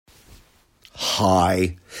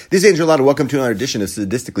Hi, this is Angel Lotto. Welcome to another edition of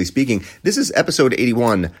Sadistically Speaking. This is episode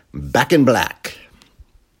 81, Back in Black.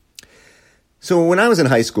 So when I was in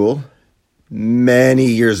high school, many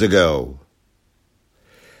years ago,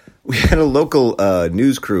 we had a local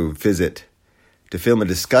news crew visit to film a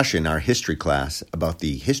discussion in our history class about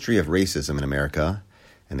the history of racism in America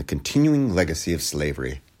and the continuing legacy of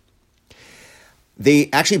slavery.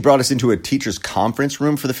 They actually brought us into a teacher's conference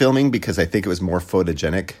room for the filming because I think it was more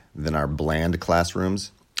photogenic than our bland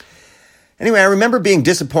classrooms. Anyway, I remember being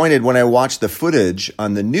disappointed when I watched the footage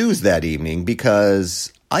on the news that evening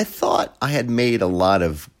because I thought I had made a lot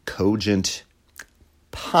of cogent,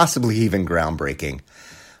 possibly even groundbreaking,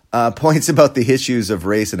 points about the issues of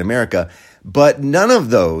race in America, but none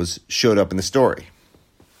of those showed up in the story.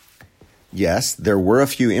 Yes, there were a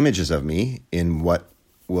few images of me in what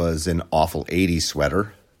was an awful 80s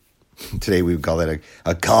sweater. Today we would call it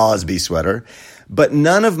a Cosby sweater, but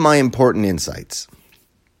none of my important insights.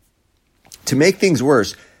 To make things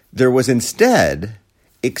worse, there was instead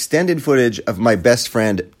extended footage of my best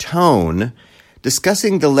friend Tone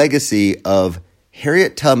discussing the legacy of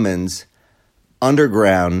Harriet Tubman's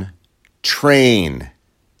Underground Train.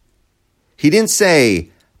 He didn't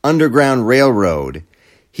say Underground Railroad.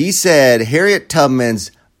 He said Harriet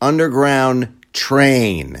Tubman's Underground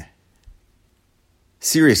Train.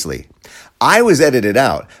 Seriously, I was edited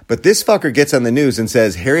out, but this fucker gets on the news and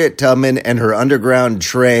says Harriet Tubman and her underground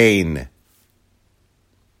train.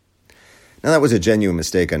 Now that was a genuine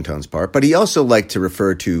mistake on Tone's part, but he also liked to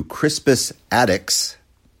refer to Crispus Attucks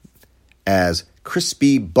as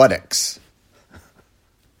crispy buttocks.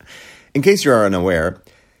 In case you are unaware,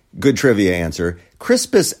 good trivia answer,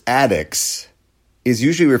 Crispus Attucks is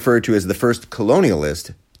usually referred to as the first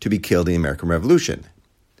colonialist to be killed in the American Revolution.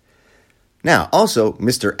 Now, also,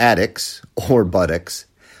 Mr. Attucks, or Buttocks,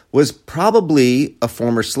 was probably a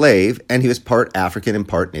former slave, and he was part African and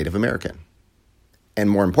part Native American. And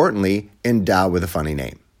more importantly, endowed with a funny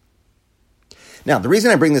name. Now, the reason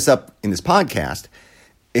I bring this up in this podcast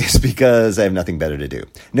is because I have nothing better to do.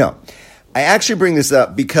 No, I actually bring this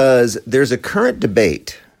up because there's a current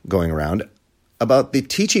debate going around about the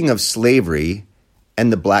teaching of slavery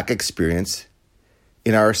and the black experience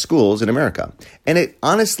in our schools in America. And it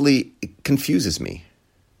honestly confuses me.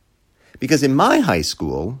 Because in my high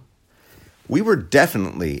school, we were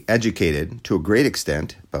definitely educated to a great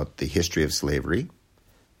extent about the history of slavery,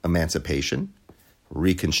 emancipation,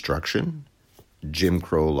 Reconstruction, Jim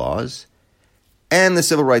Crow laws, and the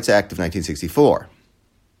Civil Rights Act of 1964.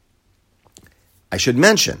 I should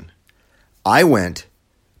mention, I went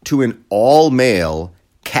to an all-male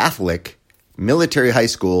Catholic military high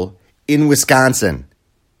school in Wisconsin.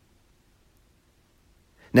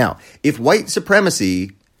 Now, if white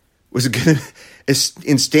supremacy was going to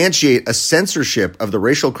instantiate a censorship of the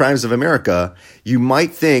racial crimes of America, you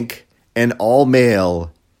might think an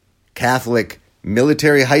all-male Catholic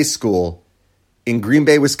military high school in Green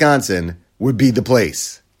Bay, Wisconsin would be the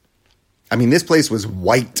place. I mean, this place was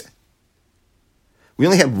white. We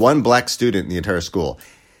only had one black student in the entire school.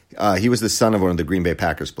 He was the son of one of the Green Bay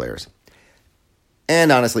Packers players. And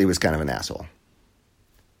honestly, he was kind of an asshole.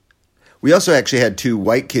 We also actually had two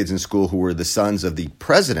white kids in school who were the sons of the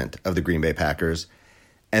president of the Green Bay Packers,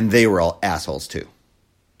 and they were all assholes too.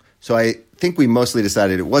 So I think we mostly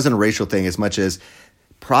decided it wasn't a racial thing as much as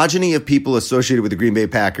progeny of people associated with the Green Bay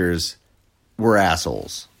Packers were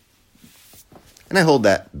assholes. And I hold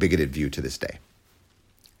that bigoted view to this day.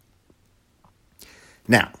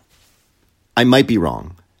 Now, I might be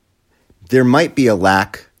wrong. There might be a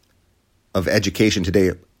lack of education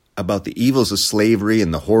today about the evils of slavery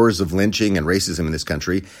and the horrors of lynching and racism in this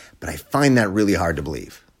country, but I find that really hard to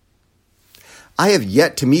believe. I have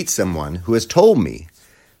yet to meet someone who has told me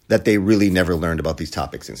that they really never learned about these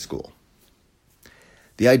topics in school.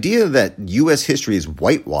 The idea that U.S. history is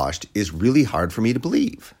whitewashed is really hard for me to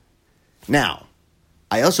believe. Now,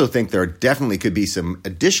 I also think there definitely could be some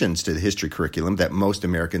additions to the history curriculum that most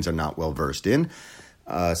Americans are not well versed in,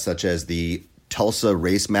 such as the Tulsa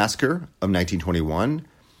Race Massacre of 1921,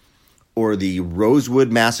 or the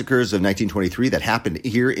Rosewood Massacres of 1923 that happened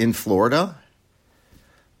here in Florida.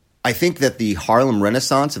 I think that the Harlem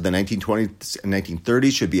Renaissance of the 1920s and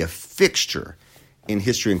 1930s should be a fixture in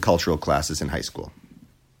history and cultural classes in high school.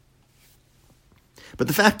 But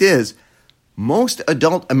the fact is, most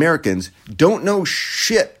adult Americans don't know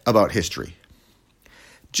shit about history.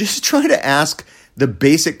 Just try to ask the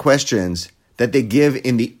basic questions that they give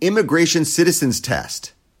in the Immigration Citizens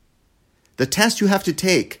Test. The test you have to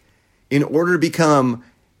take in order to become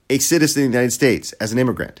a citizen of the United States as an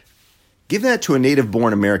immigrant. Give that to a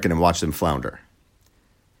native-born American and watch them flounder.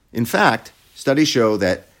 In fact, studies show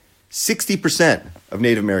that 60% of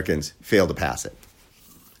Native Americans failed to pass it.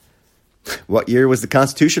 What year was the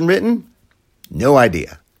Constitution written? No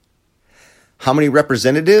idea. How many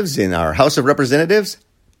representatives in our House of Representatives?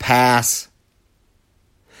 Pass.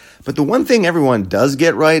 But the one thing everyone does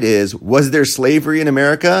get right is, was there slavery in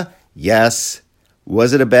America? Yes.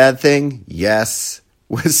 Was it a bad thing? Yes.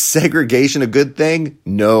 Was segregation a good thing?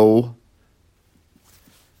 No.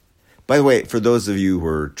 By the way, for those of you who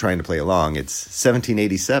are trying to play along, it's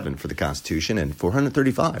 1787 for the Constitution and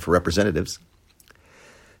 435 for representatives.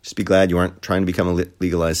 Just be glad you aren't trying to become a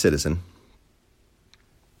legalized citizen.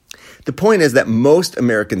 The point is that most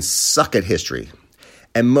Americans suck at history,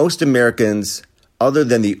 and most Americans, other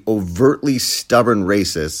than the overtly stubborn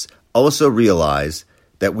racists, also realize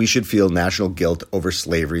that we should feel national guilt over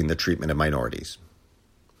slavery and the treatment of minorities.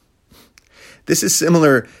 This is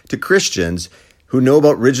similar to Christians who know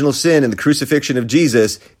about original sin and the crucifixion of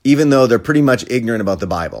Jesus, even though they're pretty much ignorant about the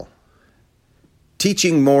Bible.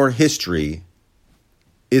 Teaching more history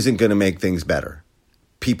isn't going to make things better.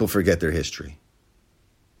 People forget their history.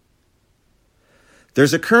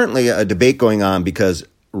 There's currently a debate going on because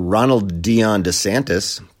Ronald Dion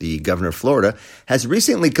DeSantis, the governor of Florida, has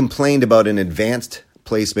recently complained about an advanced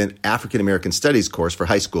placement African American Studies course for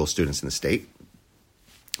high school students in the state.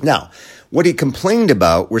 Now, what he complained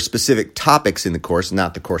about were specific topics in the course,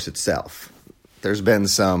 not the course itself. There's been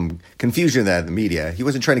some confusion of that in the media. He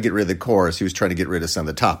wasn't trying to get rid of the course, he was trying to get rid of some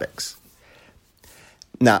of the topics.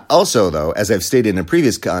 Now, also, though, as I've stated in a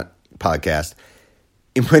previous podcast,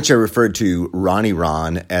 in which I referred to Ronnie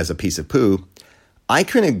Ron as a piece of poo, I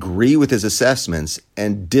can agree with his assessments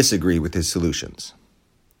and disagree with his solutions.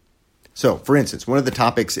 So, for instance, one of the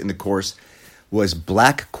topics in the course was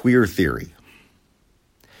Black queer theory.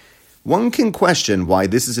 One can question why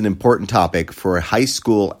this is an important topic for a high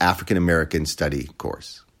school African American study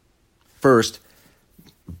course. First,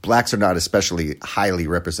 blacks are not especially highly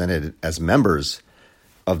represented as members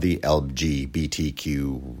of the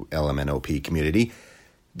LGBTQ LMNOP community.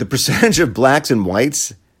 The percentage of blacks and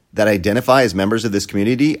whites that identify as members of this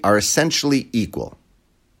community are essentially equal.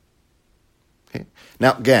 Okay.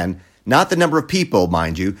 Now, again, not the number of people,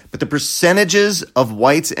 mind you, but the percentages of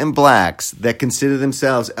whites and blacks that consider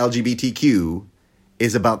themselves LGBTQ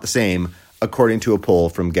is about the same, according to a poll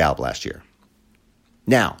from Gallup last year.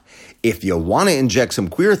 Now, if you want to inject some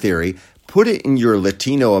queer theory, put it in your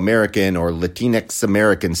Latino American or Latinx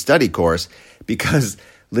American study course, because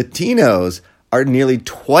Latinos are nearly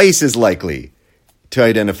twice as likely to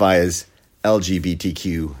identify as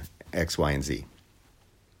LGBTQ X, Y, and Z.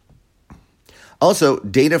 Also,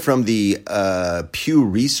 data from the Pew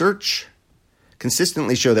Research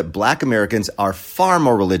consistently show that Black Americans are far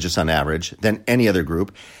more religious on average than any other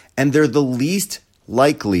group, and they're the least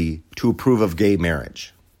likely to approve of gay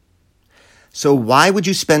marriage. So why would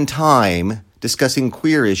you spend time discussing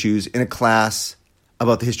queer issues in a class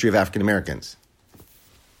about the history of African Americans?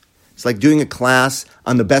 It's like doing a class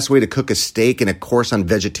on the best way to cook a steak and a course on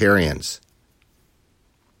vegetarians.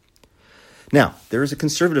 Now, there is a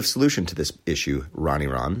conservative solution to this issue, Ronnie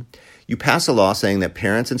Ron. You pass a law saying that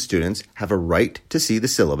parents and students have a right to see the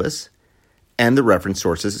syllabus and the reference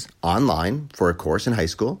sources online for a course in high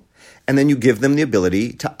school, and then you give them the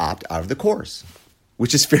ability to opt out of the course,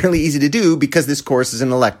 which is fairly easy to do because this course is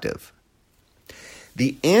an elective.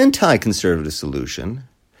 The anti-conservative solution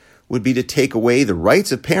would be to take away the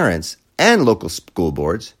rights of parents and local school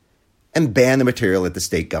boards and ban the material at the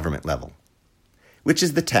state government level, which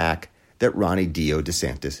is the tack that Ronnie Dio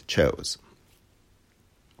DeSantis chose.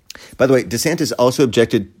 By the way, DeSantis also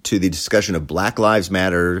objected to the discussion of Black Lives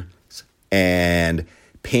Matter and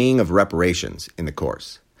paying of reparations in the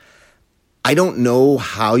course. I don't know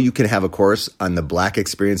how you can have a course on the Black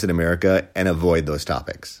experience in America and avoid those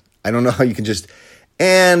topics. I don't know how you can just,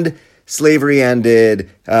 and slavery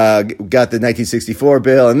ended, got the 1964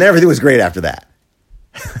 bill, and everything was great after that.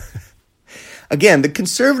 Again, the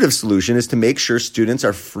conservative solution is to make sure students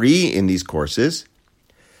are free in these courses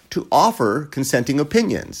to offer consenting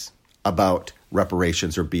opinions about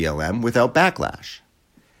reparations or BLM without backlash.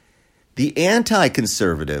 The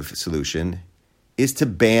anti-conservative solution is to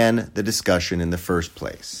ban the discussion in the first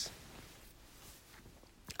place.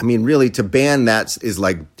 I mean, really, to ban that is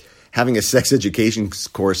like having a sex education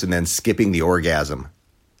course and then skipping the orgasm.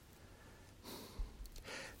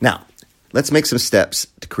 Now, let's make some steps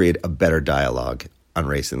to create a better dialogue on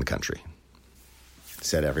race in the country.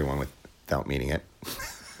 Said everyone without meaning it.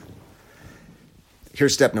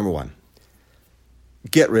 Here's step number 1.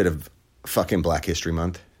 Get rid of fucking Black History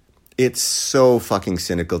Month. It's so fucking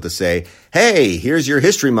cynical to say, hey, here's your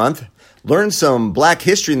History Month. Learn some Black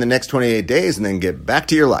history in the next 28 days and then get back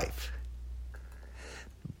to your life.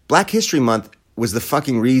 Black History Month was the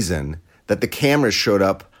fucking reason that the cameras showed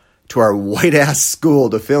up to our white-ass school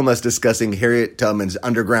to film us discussing Harriet Tubman's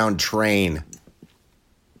Underground Train.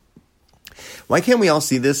 Why can't we all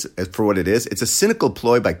see this for what it is? It's a cynical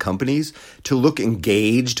ploy by companies to look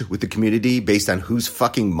engaged with the community based on whose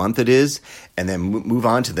fucking month it is, and then move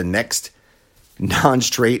on to the next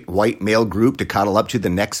non-straight white male group to coddle up to the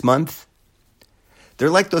next month. They're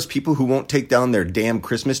like those people who won't take down their damn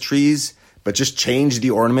Christmas trees, but just change the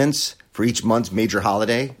ornaments for each month's major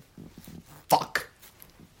holiday. Fuck.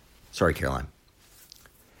 Sorry, Caroline.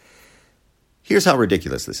 Here's how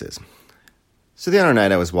ridiculous this is. So the other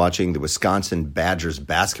night I was watching the Wisconsin Badgers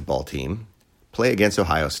basketball team play against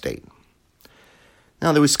Ohio State.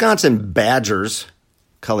 Now the Wisconsin Badgers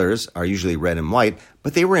colors are usually red and white,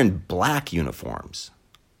 but they were in black uniforms.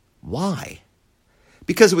 Why?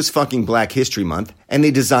 Because it was fucking Black History Month and they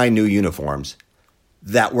designed new uniforms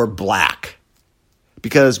that were black.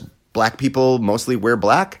 Because black people mostly wear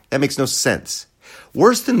black? That makes no sense.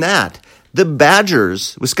 Worse than that, the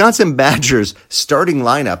Badgers, Wisconsin Badgers starting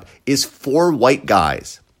lineup is 4 white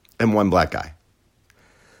guys and 1 black guy.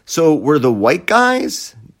 So were the white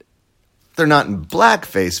guys, they're not in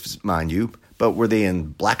blackface, mind you, but were they in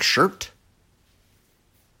black shirt?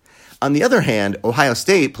 On the other hand, Ohio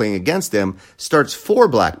State playing against them starts 4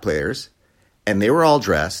 black players, and they were all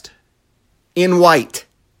dressed in white.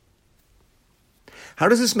 How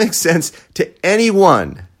does this make sense to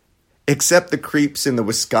anyone except the creeps in the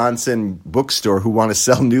Wisconsin bookstore who want to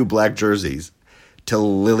sell new black jerseys to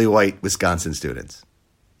lily white Wisconsin students?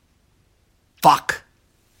 Fuck.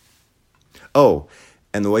 Oh,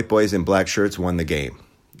 and the white boys in black shirts won the game.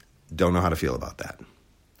 Don't know how to feel about that.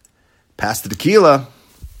 Pass the tequila.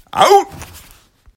 Out!